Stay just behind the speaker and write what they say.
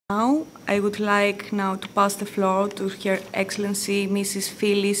Now, I would like now to pass the floor to Her Excellency Mrs.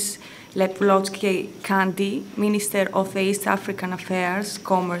 Phyllis Kandie, Minister of the East African Affairs,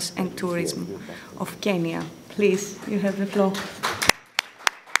 Commerce and Tourism of Kenya. Please, you have the floor.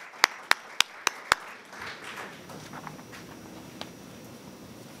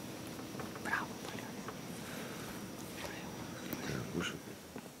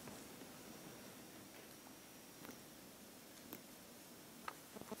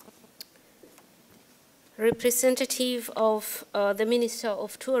 Representative of the Minister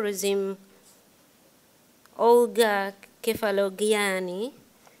of Tourism, Olga Kefalogianni,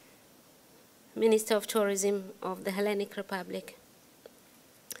 Minister of Tourism of the Hellenic Republic,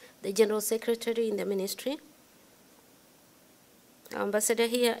 the General Secretary in the Ministry, Ambassador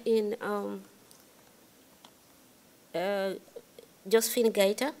here in Josephine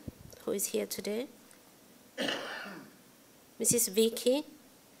Gaita, who is here today, Mrs. Vicky,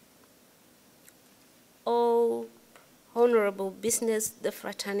 all honorable business, the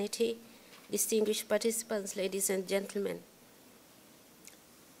fraternity, distinguished participants, ladies and gentlemen.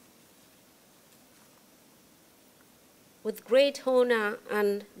 With great honor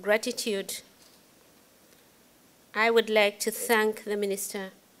and gratitude, I would like to thank the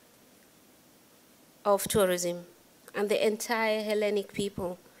Minister of Tourism and the entire Hellenic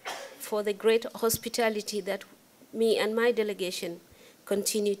people for the great hospitality that me and my delegation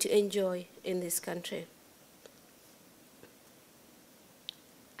continue to enjoy in this country.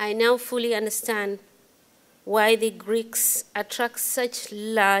 I now fully understand why the Greeks attract such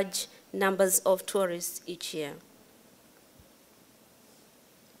large numbers of tourists each year.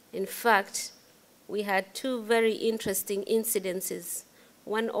 In fact, we had two very interesting incidences,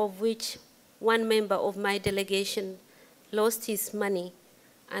 one of which one member of my delegation lost his money,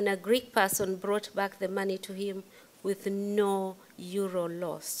 and a Greek person brought back the money to him with no euro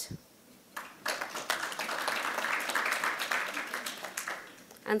lost.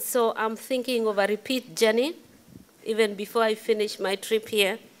 And so I'm thinking of a repeat journey, even before I finish my trip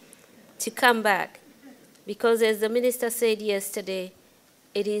here, to come back. Because as the minister said yesterday,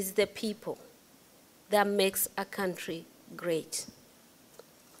 it is the people that makes a country great.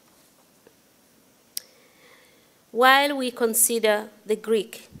 While we consider the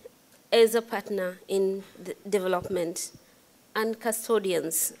Greek as a partner in development and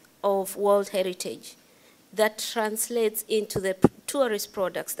custodians of World Heritage, that translates into the tourist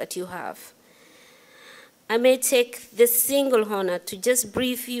products that you have, I may take the single honor to just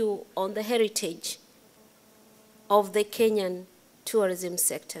brief you on the heritage of the Kenyan tourism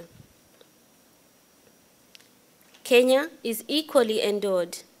sector. Kenya is equally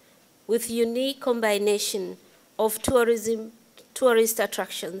endowed with unique combination of tourist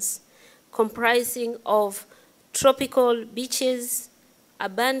attractions comprising of tropical beaches,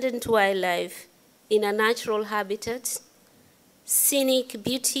 abundant wildlife in a natural habitat, scenic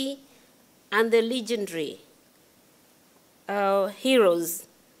beauty, and the legendary heroes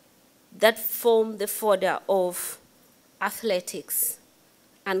that form the fodder of athletics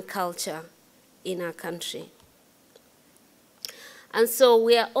and culture in our country. And so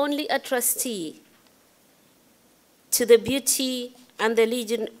we are only a trustee to the beauty and the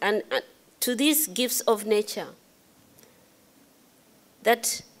legend and to these gifts of nature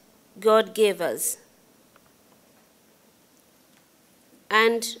that God gave us.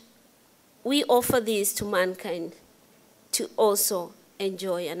 And we offer these to mankind to also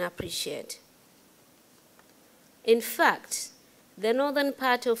enjoy and appreciate. In fact, the northern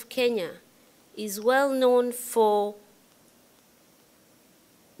part of Kenya is well known for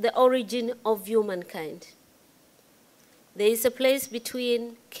the origin of humankind. There is a place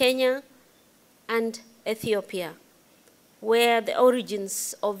between Kenya and Ethiopia where the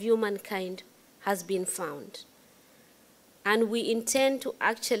origins of humankind has been found. And we intend to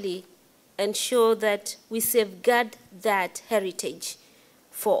actually ensure that we safeguard that heritage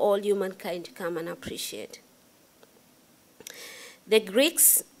for all humankind to come and appreciate. The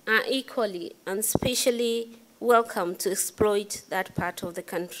Greeks are equally and specially welcome to exploit that part of the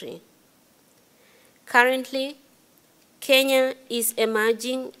country. Currently, Kenya is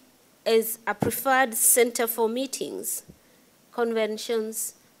emerging as a preferred center for meetings,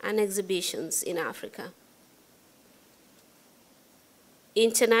 conventions, and exhibitions in Africa.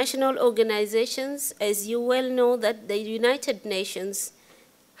 International organizations, as you well know, that the United Nations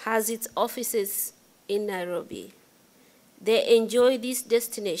has its offices in Nairobi. They enjoy this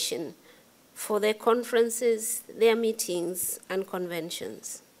destination for their conferences, their meetings, and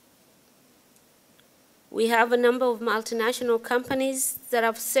conventions. We have a number of multinational companies that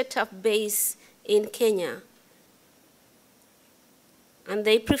have set up base in Kenya. and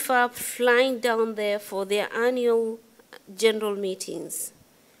they prefer flying down there for their annual general meetings,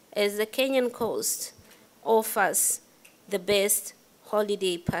 as the Kenyan coast offers the best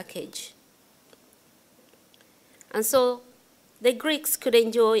holiday package. And so the Greeks could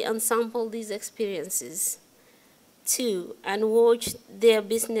enjoy and sample these experiences too, and watch their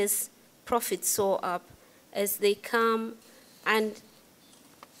business profits soar up as they come and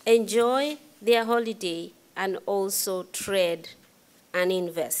enjoy their holiday and also trade and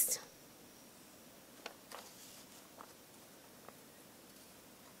invest.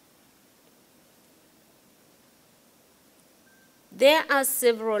 There are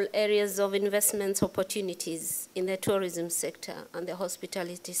several areas of investment opportunities in the tourism sector and the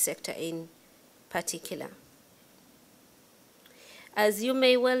hospitality sector in particular. As you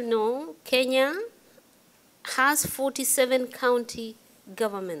may well know, Kenya has 47 county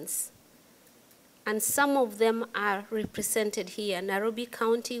governments, and some of them are represented here. Nairobi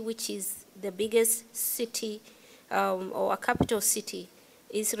County, which is the biggest city or a capital city,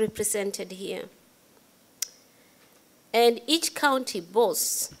 is represented here. And each county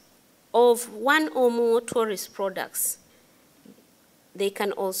boasts of one or more tourist products they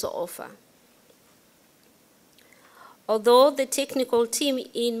can also offer. Although the technical team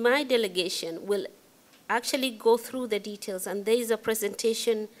in my delegation will actually go through the details, and there is a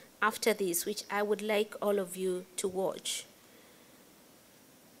presentation after this which I would like all of you to watch.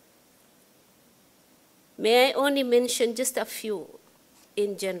 May I only mention just a few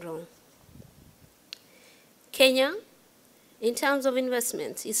in general. Kenya, in terms of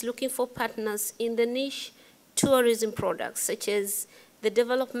investment, is looking for partners in the niche tourism products, such as the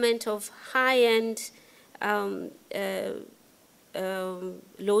development of high-end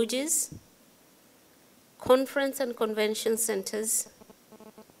lodges, conference and convention centers,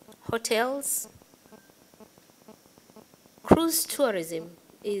 hotels. Cruise tourism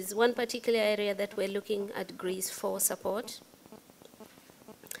is one particular area that we're looking at Greece for support.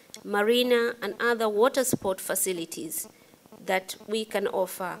 Marina and other water sport facilities that we can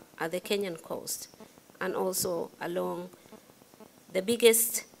offer at the Kenyan coast, and also along the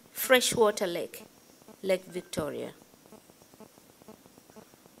biggest freshwater lake, Lake Victoria.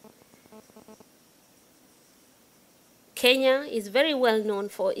 Kenya is very well known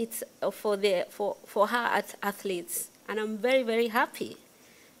for her athletes, and I'm very, very happy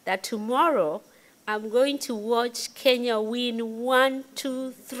that tomorrow I'm going to watch Kenya win 1,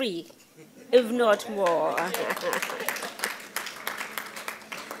 2, 3, if not more.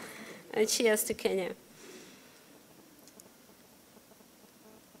 And cheers to Kenya.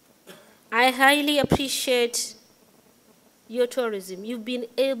 I highly appreciate your tourism. You've been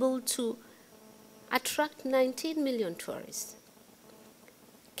able to attract 19 million tourists.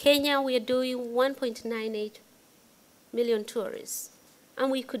 Kenya, we are doing 1.98 million tourists,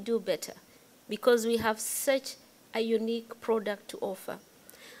 and we could do better because we have such a unique product to offer.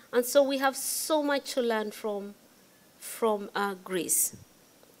 And so we have so much to learn from Greece.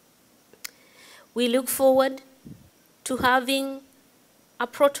 We look forward to having a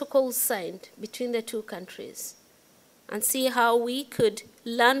protocol signed between the two countries and see how we could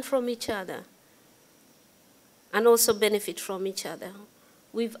learn from each other and also benefit from each other.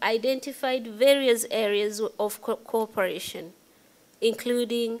 We've identified various areas of cooperation,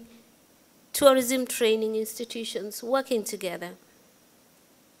 including tourism training institutions working together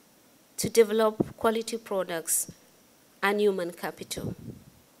to develop quality products and human capital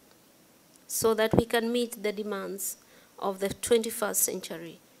so that we can meet the demands of the 21st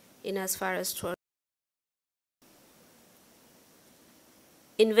century in as far as tourism.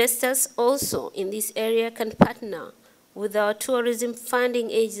 Investors also in this area can partner with our tourism funding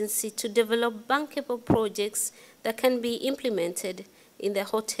agency to develop bankable projects that can be implemented in the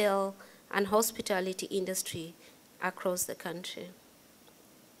hotel and hospitality industry across the country.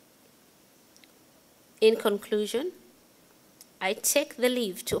 In conclusion, I take the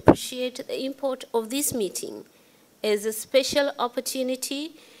leave to appreciate the import of this meeting as a special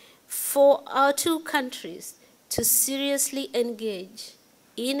opportunity for our two countries to seriously engage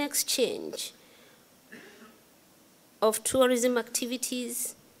in exchange of tourism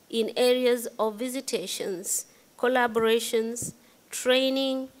activities in areas of visitations, collaborations,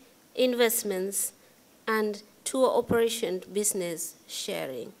 training, investments, and tour operation business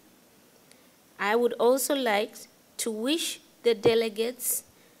sharing. I would also like to wish the delegates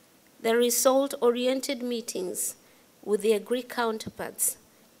the result-oriented meetings with their Greek counterparts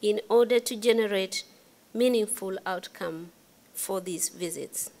in order to generate meaningful outcome for these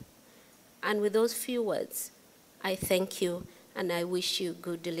visits. And with those few words, I thank you and I wish you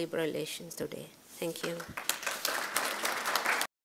good deliberations today. Thank you.